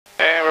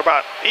And we're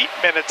about 8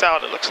 minutes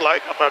out, it looks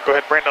like. I'm gonna go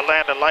ahead and bring the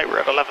landing light. We're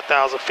at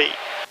 11,000 feet.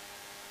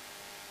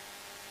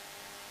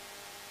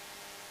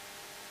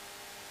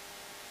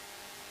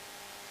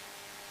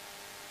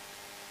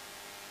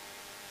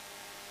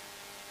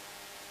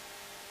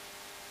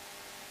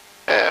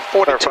 And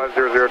 42.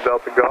 500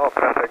 Delta Golf,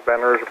 contact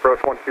Baton Rouge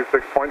approach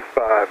 126.5.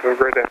 Have a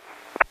great day.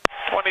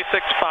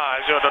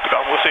 2650 Delta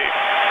Golf, we'll see.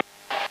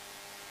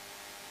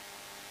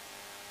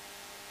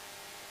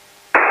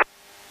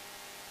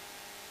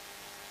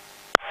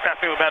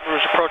 Traffic with Baton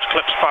Rouge approach,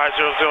 Eclipse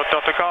 500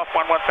 Delta Golf,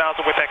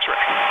 11000 with X-ray.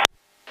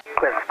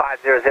 Eclipse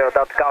 500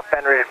 Delta Golf,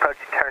 Baton Rouge approach,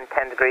 turn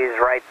 10 degrees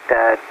right,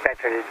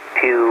 vector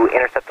to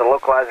intercept the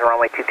localizer,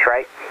 runway 22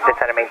 right,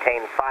 descend and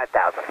maintain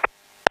 5,000.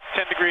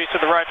 10 degrees to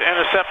the right to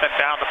intercept and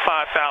down to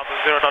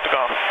 5,000 Delta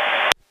Golf.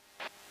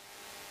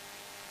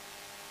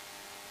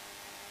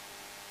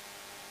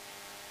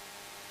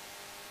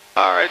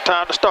 All right,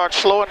 time to start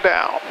slowing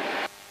down.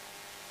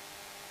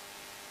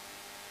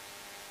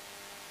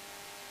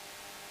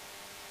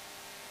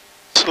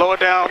 Slow it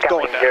down,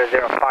 going down.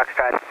 00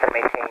 Foxtrot, descend and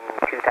maintain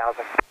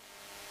 2,000.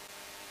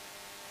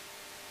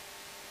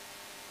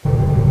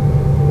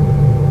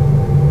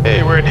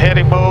 Hey, we're in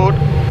heading mode.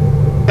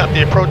 Got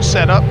the approach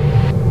set up.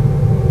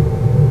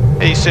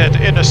 He said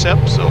to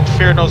intercept, so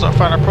Fear knows our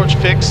final approach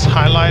fix.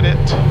 Highlight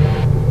it.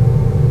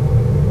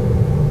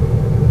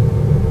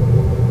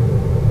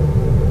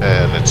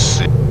 And let's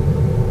see.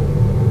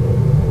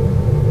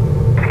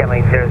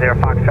 Scaling 00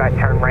 Foxtrot,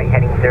 turn right,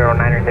 heading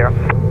 090.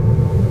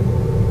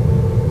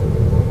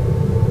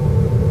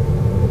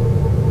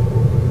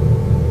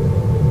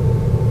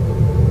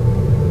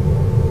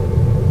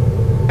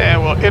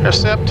 And we'll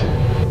intercept.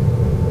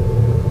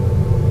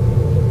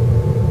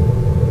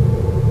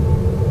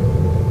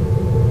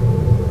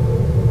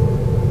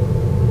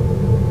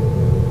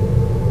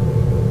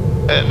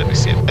 And let me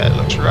see if that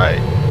looks right.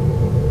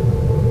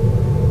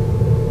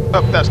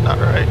 Oh, that's not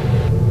right.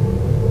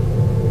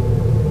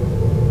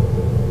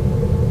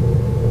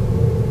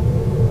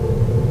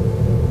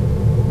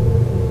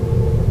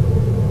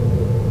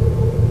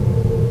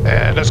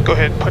 And let's go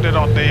ahead and put it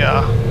on the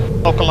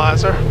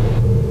localizer.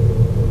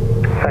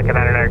 Second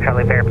 99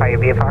 Charlie, verify your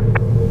VFR.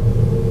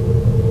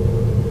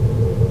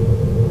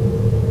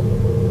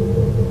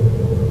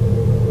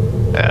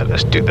 And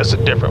let's do this a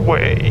different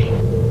way.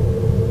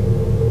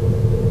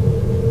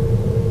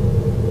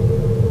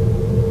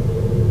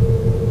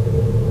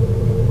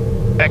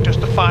 Vectors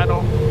to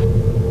final.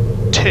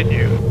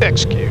 Continue.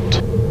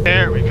 Execute.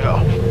 There we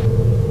go.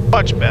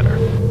 Much better.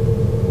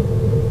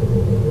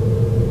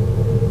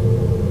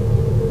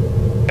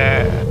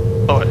 And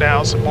slow it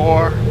down some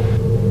more.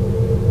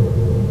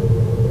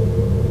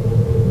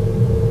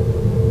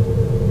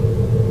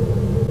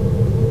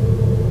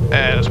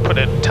 And let's put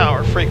in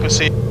tower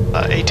frequency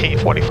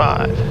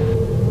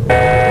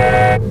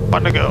 1845.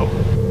 One to go.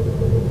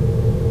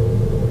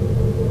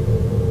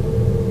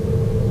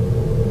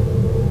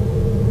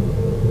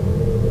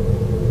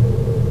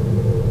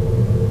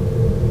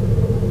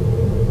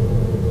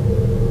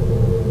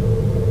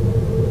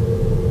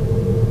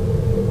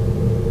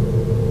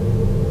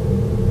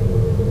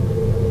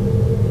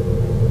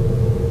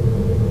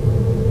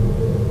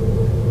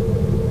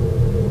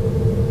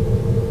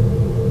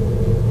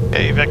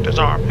 Vector's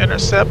arm,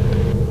 intercept,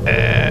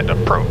 and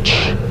approach.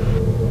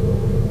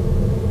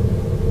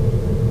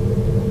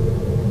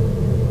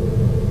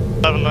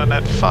 Leveling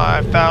at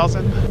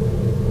 5,000.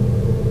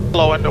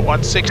 Slow into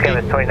 160.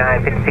 Scaling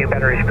 2952,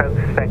 Baton Rouge approach,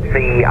 expect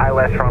the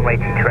ILS runway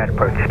 22 right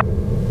approach.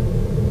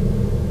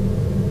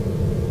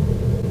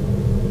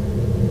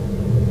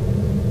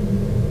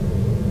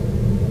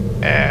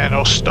 And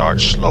it'll start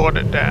slowing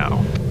it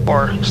down,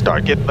 or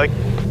start getting like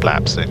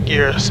flaps and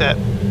gear set.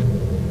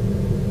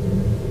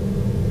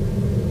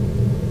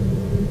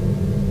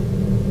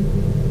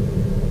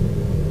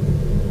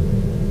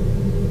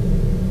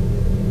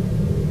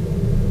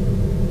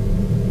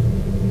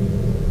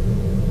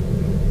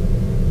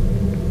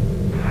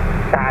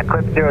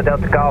 Eclipse 0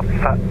 Delta Golf,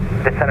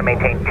 descend and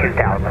maintain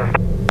 2,000.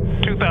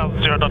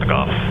 2,000 Delta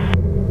Golf.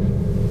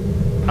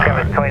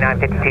 Scaling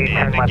 2952,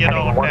 turn left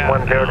heading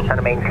 110, descend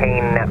and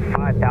maintain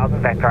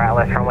 5,000, vector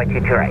ILS runway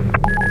 22 right.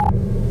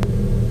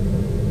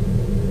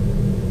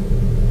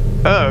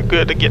 Oh,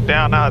 good to get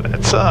down out of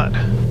that sun.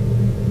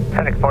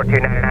 Sonic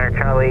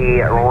 4299 Charlie,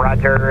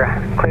 roger.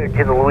 Cleared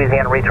to the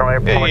Louisiana Regional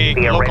Airport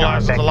via radar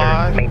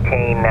vector.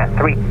 Maintain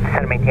descend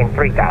and maintain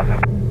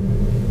 3,000.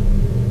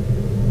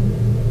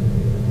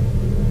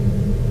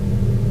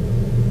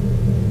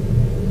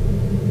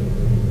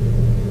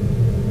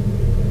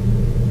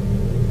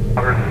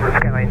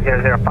 Skyline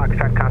 00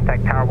 Foxtrot,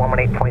 contact tower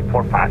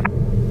 118.45.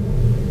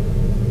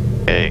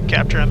 Okay,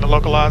 capturing the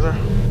localizer.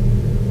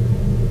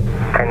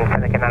 And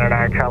Seneca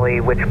 99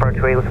 Charlie, which approach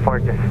were you looking for?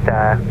 Just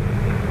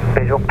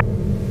visual.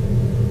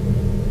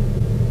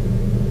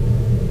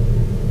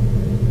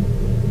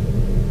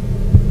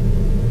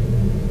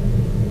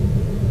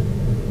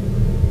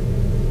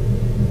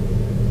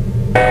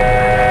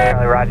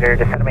 Charlie, roger,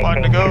 descend and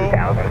maintain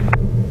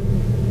 2,000.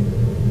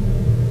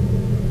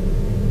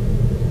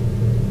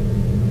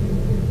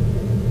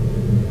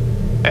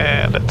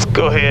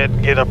 go ahead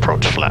and get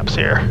approach flaps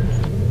here.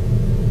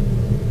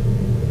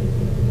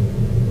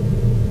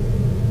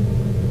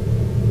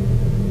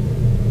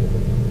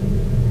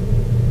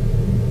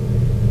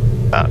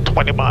 About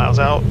 20 miles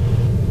out.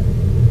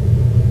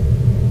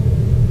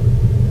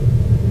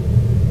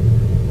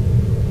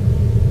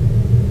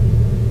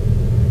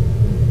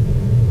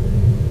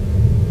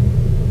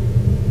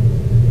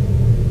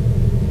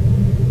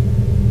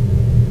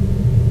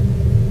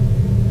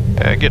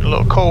 Getting a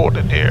little cold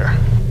in here.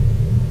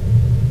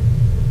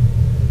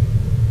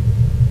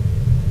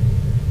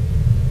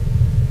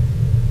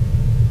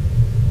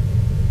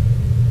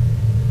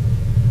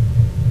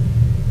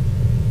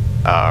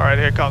 Alright,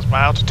 here comes my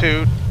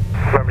altitude.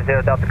 November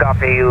 0 Delta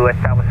Golf, are you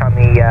established on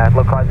the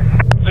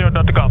localizer? 0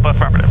 Delta Golf,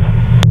 affirmative.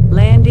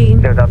 Landing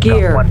 0 Delta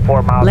gear. Golf,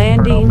 14 miles.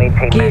 Landing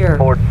maintain gear.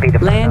 forward speed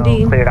of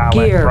Landing cleared ILS,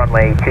 gear.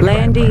 runway 2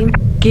 Landing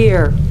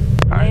gear.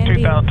 Alright,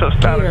 2000 to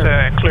status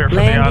and clear for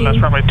the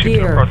ILS runway 22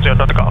 gear. approach 0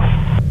 Delta Golf.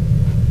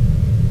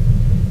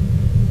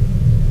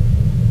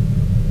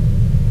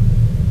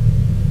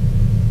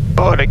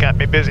 Oh, they got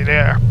me busy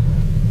there.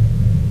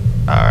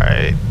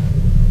 Alright.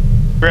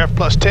 Rev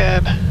plus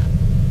 10.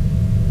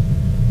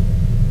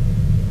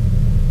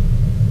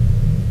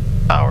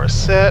 Power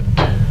set.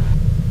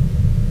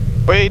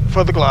 Waiting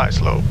for the glide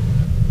slope.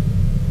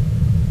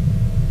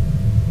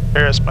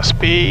 There's my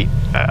speed.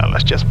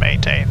 Let's just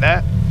maintain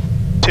that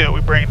till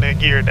we bring the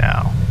gear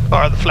down,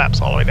 or the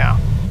flaps all the way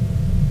down.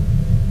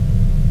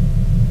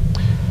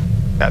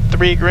 Got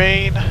 3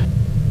 green.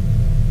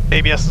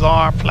 ABS is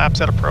armed, flaps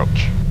at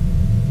approach.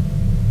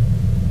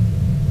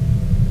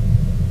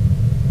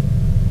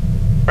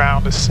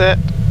 Ground is set.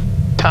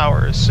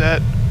 Tower is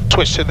set.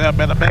 Switch to them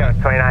in a minute.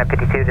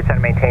 2952, descend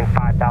and maintain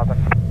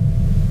 5,000.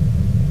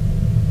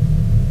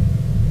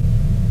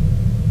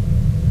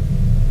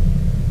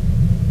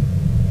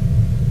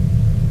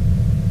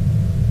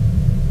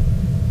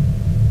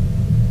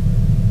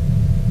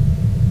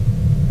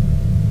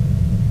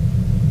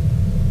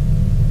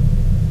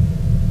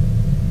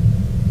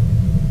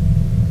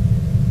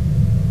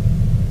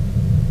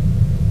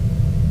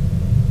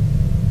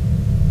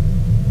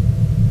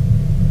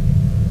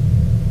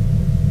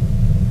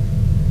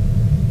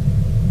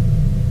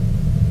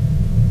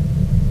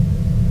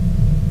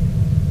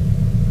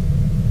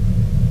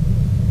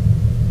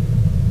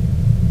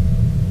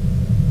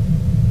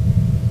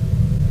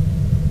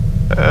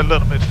 A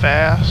little bit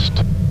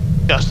fast,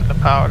 adjusting the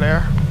power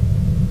there.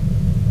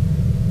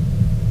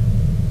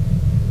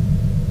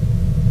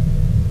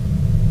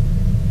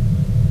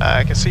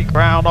 I can see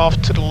ground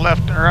off to the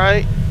left and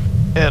right,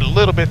 and a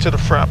little bit to the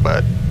front,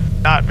 but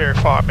not very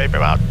far, maybe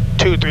about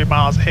 2-3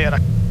 miles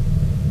ahead.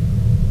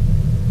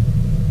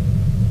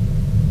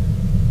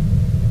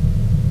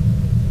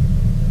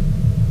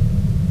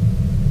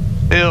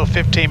 Still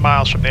 15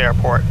 miles from the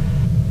airport.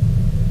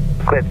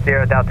 Eclipse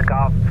 0 Delta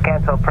Golf,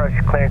 cancel approach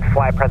clearance,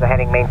 fly present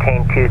heading,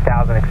 maintain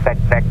 2000, expect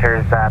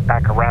vectors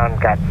back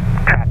around, got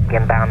traffic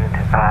inbound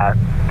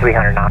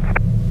 300 knots.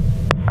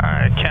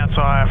 Alright,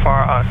 cancel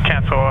IFR,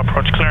 cancel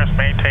approach clearance,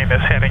 maintain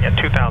this heading at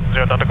 2000,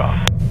 0 Delta Golf.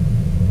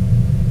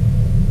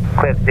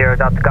 Eclipse 0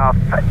 Delta Golf,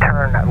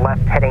 turn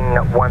left heading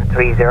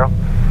 130,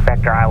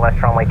 vector ILS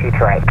runway 22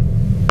 right.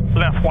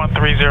 Left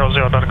 1300,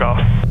 0 Delta Golf.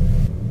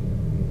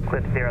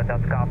 Eclipse 0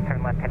 Delta Golf,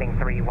 turn left heading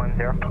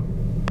 310.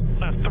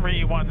 Left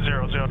 310,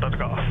 0 Delta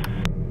Golf.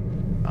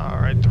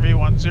 Alright,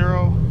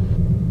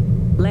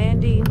 310.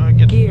 Landing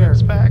Get gear.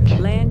 the back.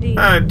 Landing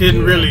I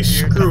didn't gear. really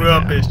screw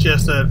up. It's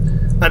just that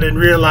I didn't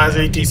realize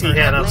ATC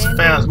had a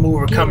fast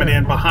mover coming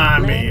in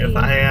behind me. If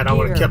I had, I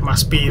would have kept my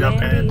speed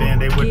up, and then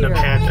they wouldn't have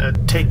had to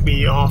take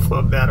me off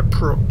of that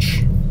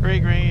approach. 3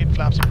 green,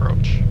 flaps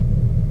approach.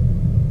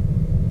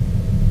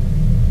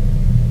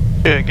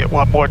 Yeah, get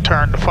one more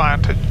turn to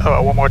find,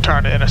 one more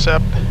turn to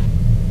intercept.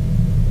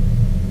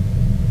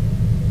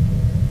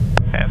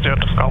 And 0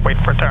 Delta Golf,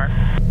 waiting for a turn.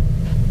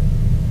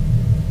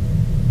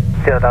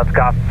 0 Delta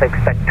Golf,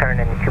 expect turn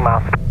in 2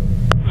 miles.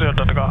 0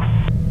 Delta Golf.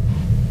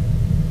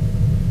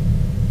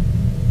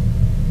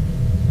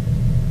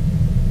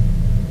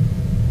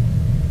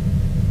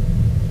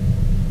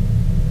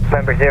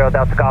 November 0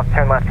 Delta Golf,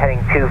 turn left heading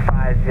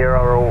 250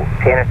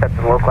 to intercept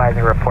the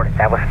localizer, report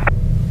established.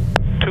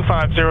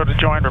 250 to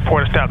join,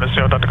 report established,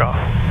 0 Delta Golf.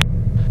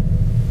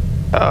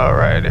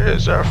 Alright,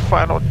 here's our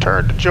final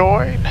turn to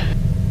join.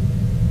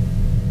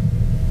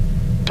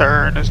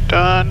 Turn is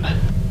done.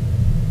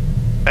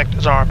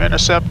 Vectors arm,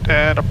 intercept,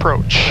 and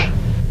approach.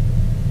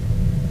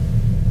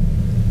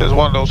 This is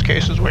one of those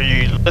cases where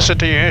you listen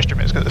to your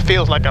instruments because it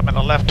feels like I'm in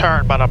a left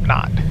turn, but I'm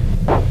not.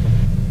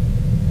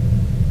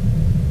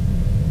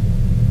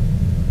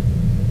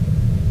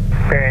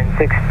 Bearing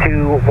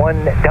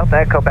 621 Delta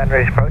Echo Baton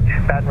Rouge approach.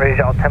 Baton Rouge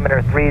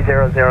altimeter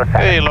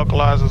 3007. Hey,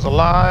 localizer's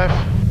alive.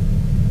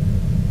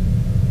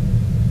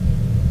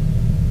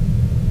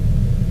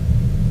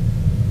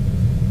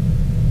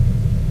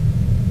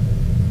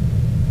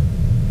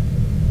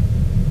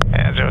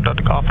 And 0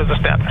 Delta Golf is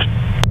established.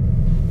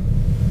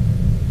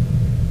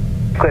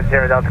 Eclipse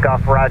 0 Delta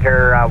Golf,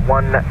 roger,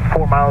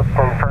 4 miles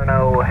from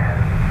Inferno,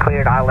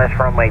 cleared ILS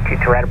runway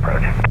 22 right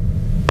approach.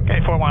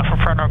 841 from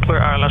Fresno, clear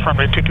ILS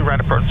runway 22 right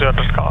approach 0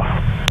 to call.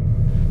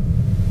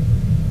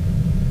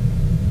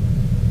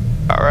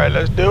 Alright,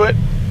 let's do it.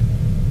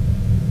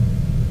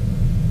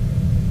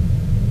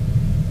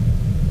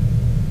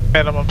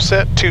 Minimum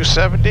set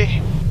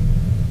 270.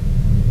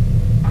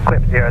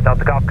 Eclipse 0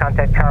 Delta Golf,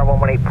 contact tower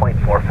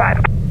 118.45.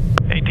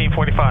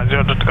 1845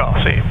 0 Delta Golf,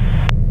 see you.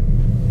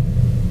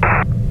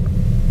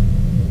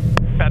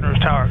 Baton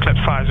Rouge Tower, Eclipse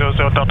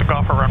 500 Delta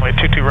Golf for runway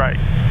 22 right.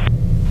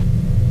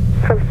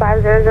 Eclipse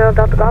 500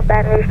 Delta Golf,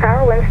 Baton Rouge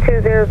Tower, winds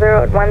 200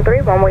 at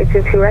 13, runway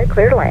 22 right,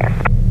 clear to land.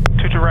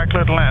 22 right,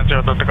 clear to land,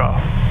 0 Delta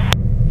Golf.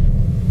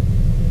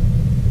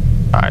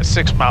 Alright,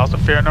 6 miles to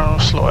Fierno,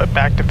 slow it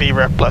back to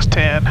VREF plus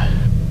 10.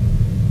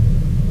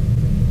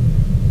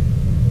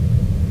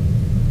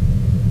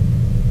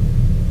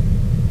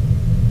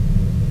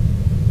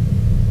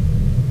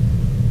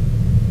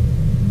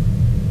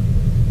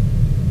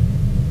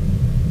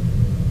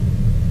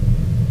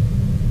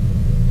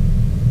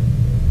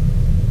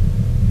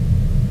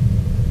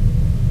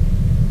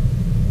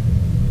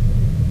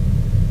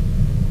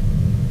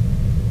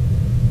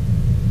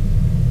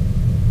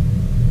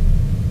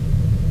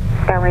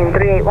 Skyline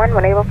 381,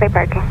 when able, stay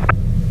parking.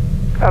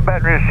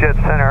 Baton Rouge Jet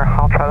Center,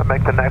 I'll try to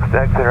make the next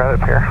exit right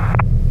up here.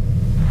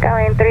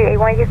 Skyline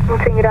 381, you can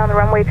continue down the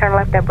runway, turn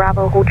left at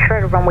Bravo, hold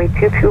short of runway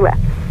 22 left.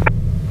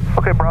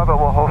 Okay, Bravo,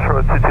 we'll hold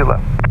short at 22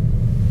 left.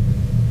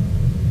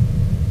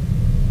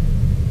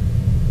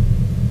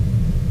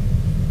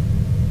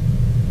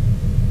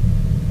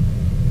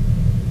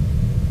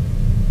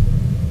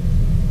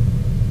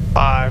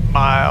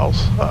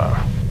 Miles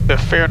to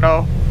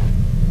Fierno.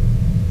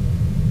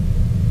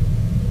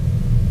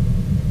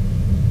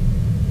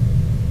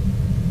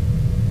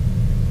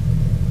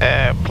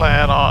 And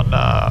plan on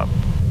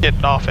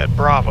getting off at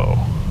Bravo.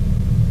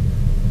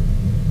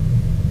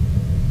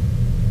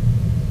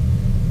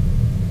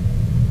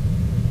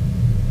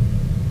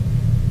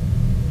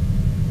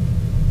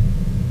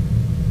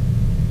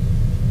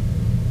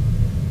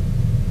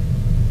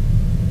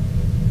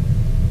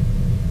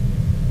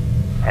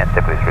 And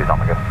Tiffany Street's on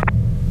the go.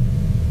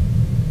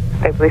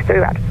 Stay police 3,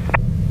 roger.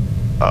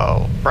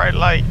 Oh, bright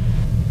light.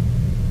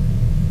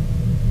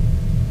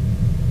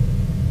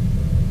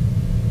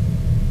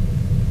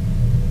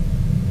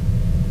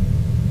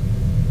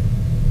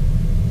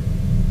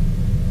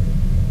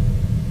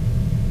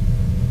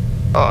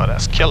 Oh,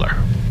 that's killer.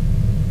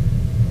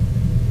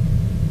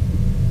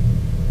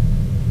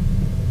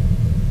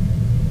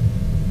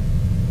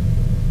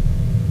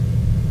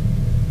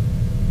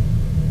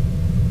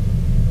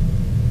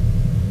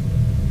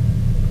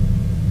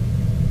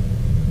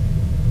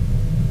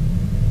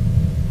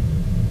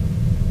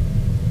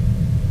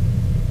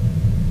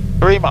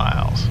 Three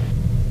miles.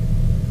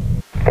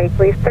 Stay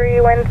police 3,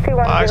 winds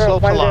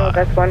 210,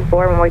 that's 14,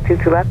 runway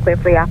 22 left, clear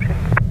for the option.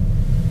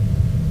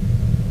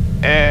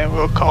 And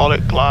we'll call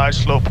it glide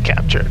slope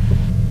captured.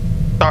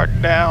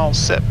 Starting down,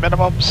 set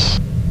minimums.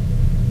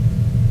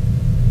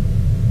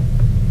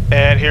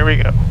 And here we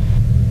go.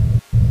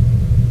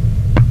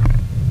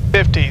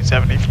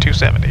 1570 for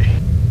 270.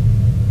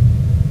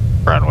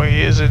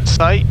 Runway is in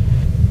sight.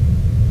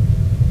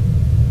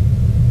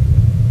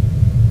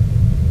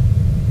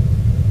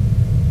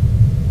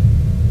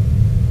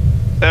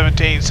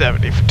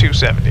 $17.70 for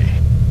 270.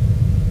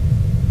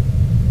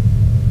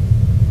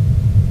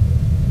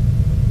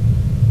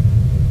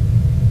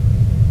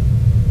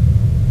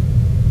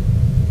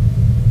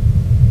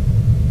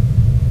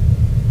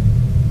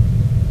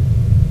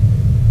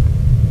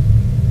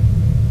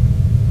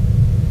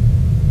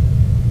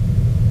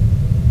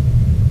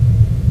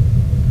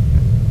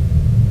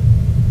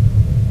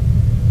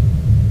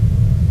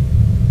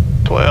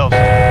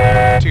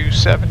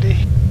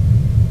 $12.270.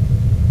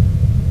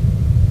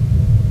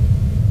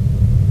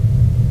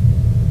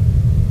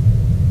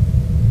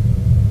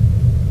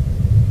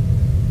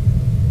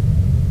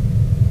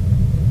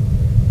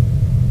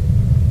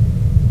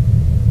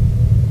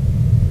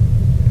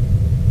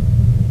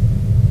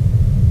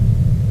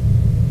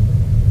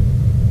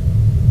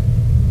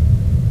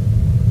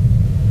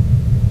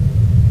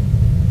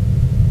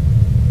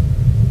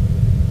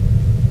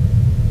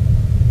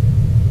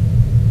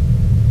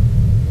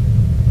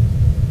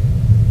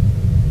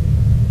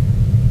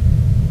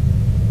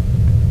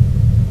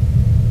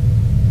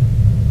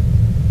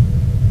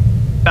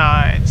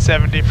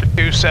 $9.70 for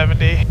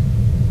 270.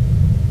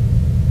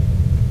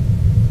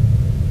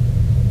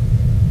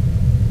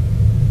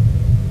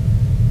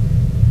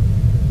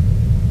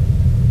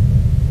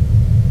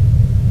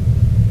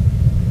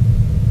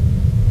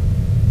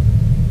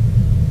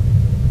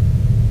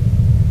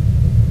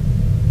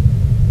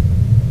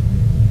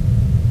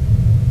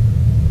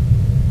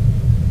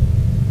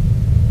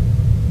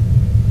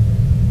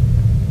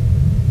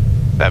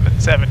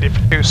 $7.70 for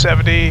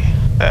 270.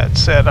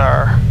 That's at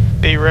our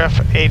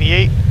DREF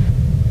 88.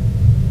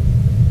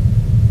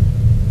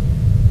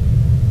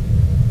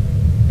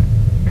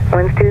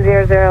 Winds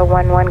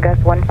 20011,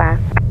 gust 15.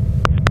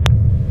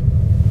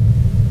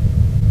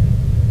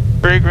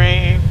 Three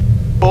green,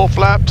 full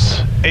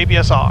flaps,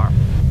 ABS arm.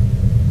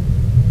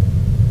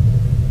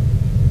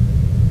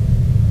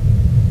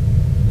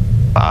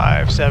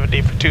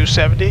 570 for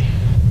 270.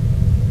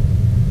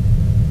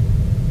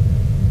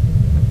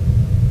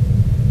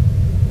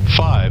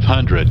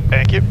 500.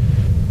 Thank you.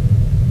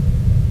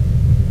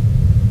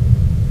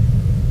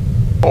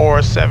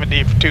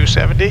 470 for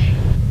 270.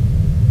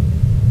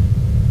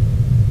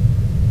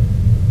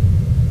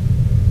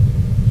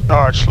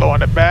 Start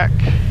slowing it back.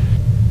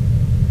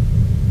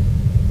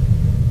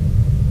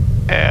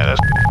 And let's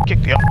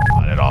kick the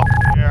autopilot off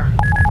there.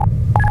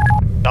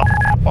 Dump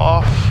it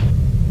off.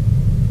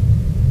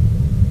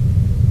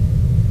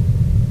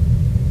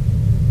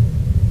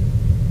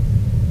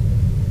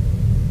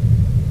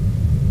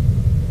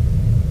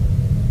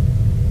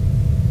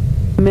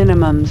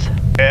 Minimums.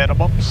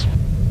 Minimums.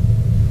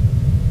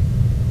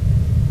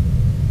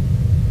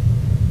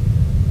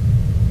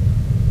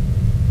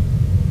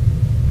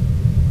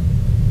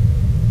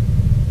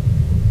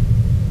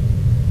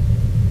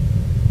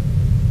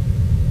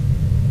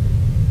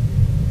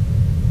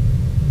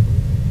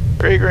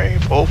 Three green,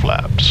 full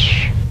flaps.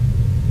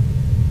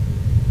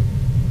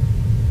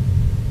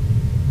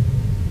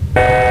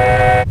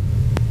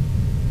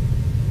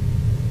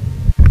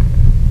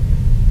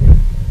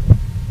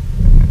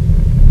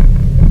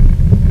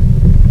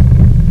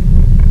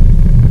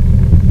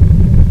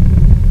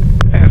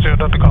 And 0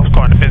 Delta Golf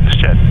going to business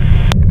jet.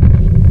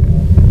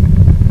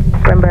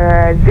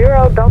 Number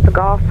 0 Delta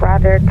Golf,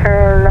 roger,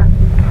 turn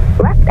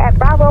left at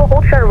Bravo,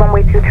 hold short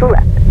runway 22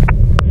 left.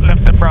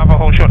 Left at Bravo,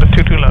 hold short at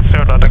 22 left,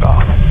 0 Delta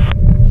Golf.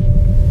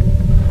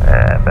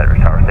 Better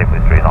tower safely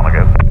 3 is on the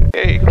go.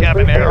 Okay,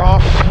 cabin air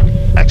off,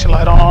 exit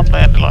light on,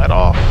 landing light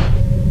off.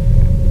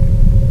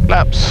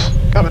 Flaps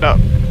coming up.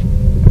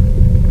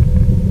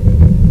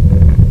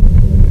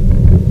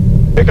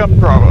 Pick up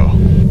Bravo.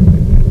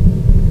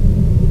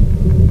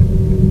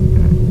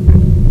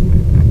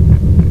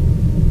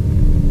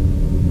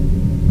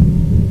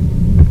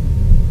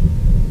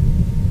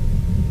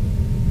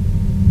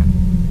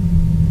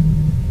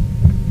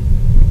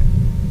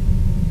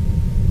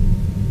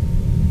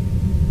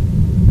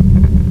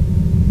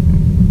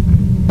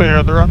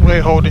 Clear the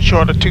runway, holding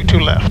short of 22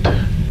 left.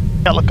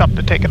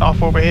 Helicopter taking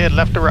off overhead,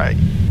 left to right.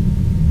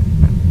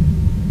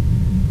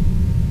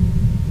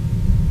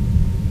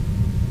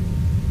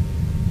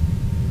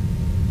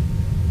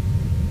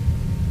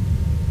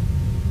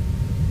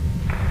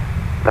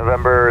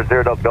 November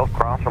 0 Delta Golf,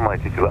 cross runway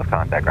 22 left,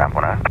 contact ground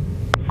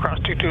 19. Cross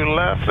 22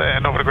 left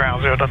and over the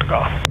ground, 0 Delta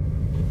Golf.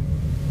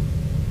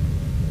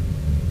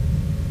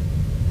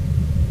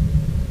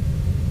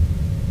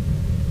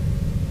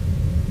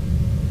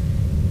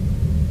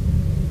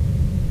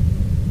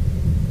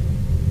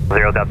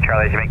 Zero Delta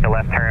Charlie, as you make the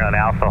left turn on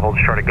Alpha, hold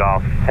short of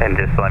Golf, and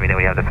just let me know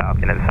we have the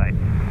Falcon in sight.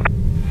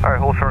 Alright,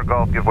 hold short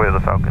Golf, give way to the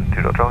Falcon,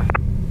 2 Delta Charlie.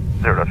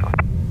 0 Delta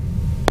Charlie.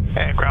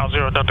 And ground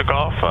 0 Delta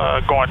Golf,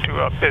 going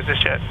to business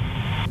jet.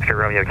 Mr.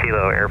 Romeo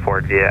Kilo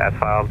Airport via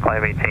asphalt,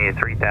 climb maintain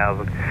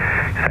 3,000,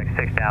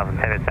 6,000,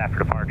 10 minutes after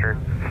departure.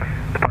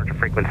 Departure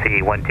frequency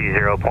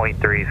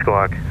 120.3,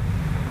 squawk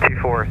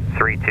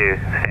 2432,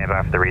 stand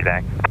by for the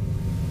readback.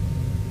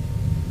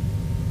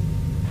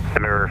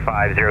 November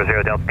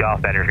 500 Delta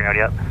Golf, Baton Rouge ground,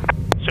 yep.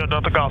 0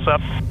 Delta Golf's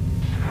up.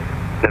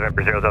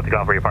 November 0 Delta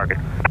Golf, where you parking?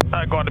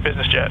 Going to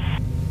business jet.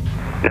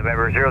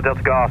 November 0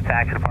 Delta Golf,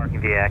 taxi to parking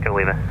via Echo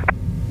Lima.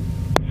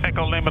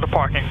 Echo Lima to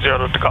parking, 0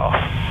 Delta Golf.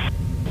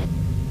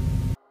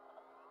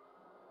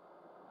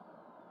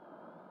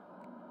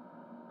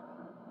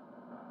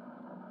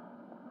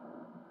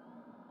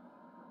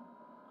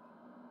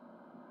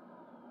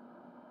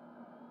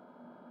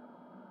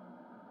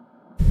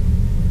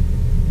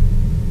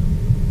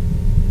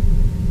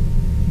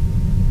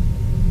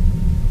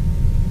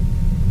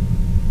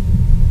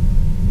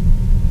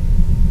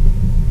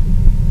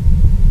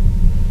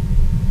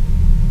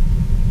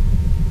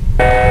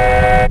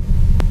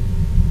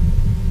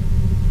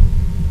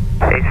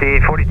 AC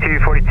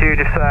 4242,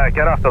 just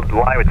got off the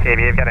line with Tim.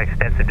 You've got an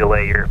extensive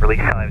delay. Your release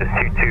time is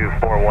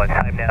 2241.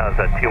 Time now is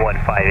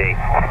 2158.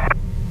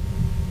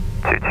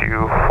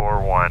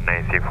 2241,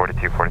 AC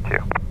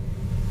 4242.